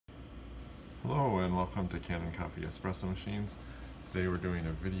Hello and welcome to Canon Coffee Espresso Machines. Today we're doing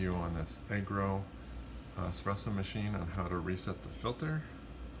a video on this Egro espresso machine on how to reset the filter.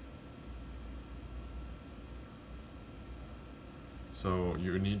 So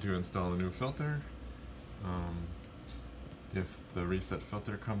you need to install a new filter. If the reset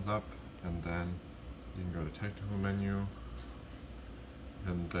filter comes up, and then you can go to technical menu,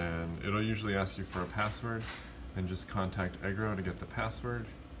 and then it'll usually ask you for a password, and just contact Egro to get the password.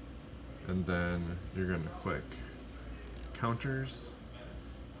 And then you're going to click counters,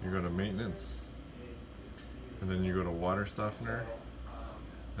 you go to maintenance, and then you go to water softener,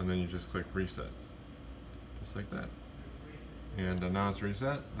 and then you just click reset, just like that. And now it's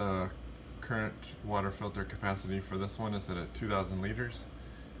reset. The current water filter capacity for this one is set at 2,000 liters,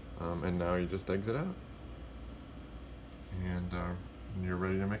 and now you just exit out, and you're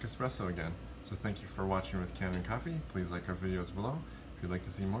ready to make espresso again. So thank you for watching with Canon Coffee. Please like our videos below. If you'd like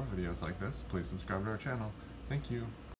to see more videos like this, please subscribe to our channel. Thank you.